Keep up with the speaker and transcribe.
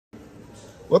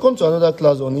Welcome to another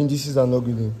class on indices and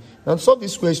logarithms. Now to solve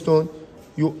this question,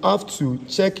 you have to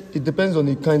check, it depends on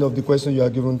the kind of the question you are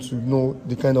given to know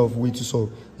the kind of way to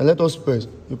solve. And let us press.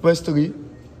 You press 3,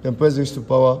 then press raised to the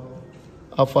power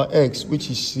alpha x, which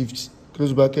is shift,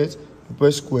 close bracket, you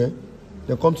press square,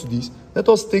 then come to this. Let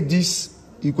us take this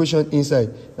equation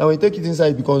inside. Now when you take it inside,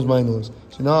 it becomes minus.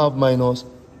 So now I have minus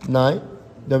 9,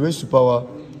 then raised to the power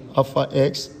alpha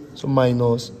x, so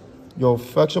minus your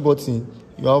fraction button,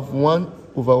 you have 1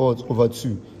 over what? Over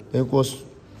 2. Then equals.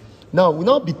 Now we'll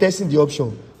now be testing the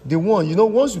option. The one,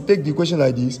 once you take the equation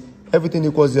like this, everything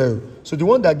equals 0. So the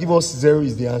one that gives us 0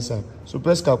 is the answer. So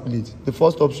press calculate. The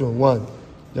first option, 1.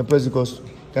 Then press equals 2.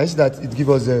 Can you see that it gives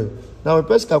us 0? Now we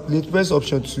press calculate, press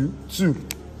option 2. 2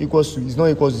 equals 2 is not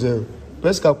equals 0.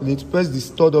 Press calculate, press this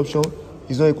third option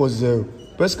is not equals 0.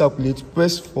 Press calculate,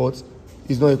 press fourth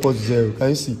is not equals 0. Can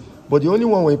you see? But the only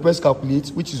one when you press calculate,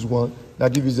 which is 1,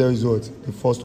 that gives you 0 is what? The first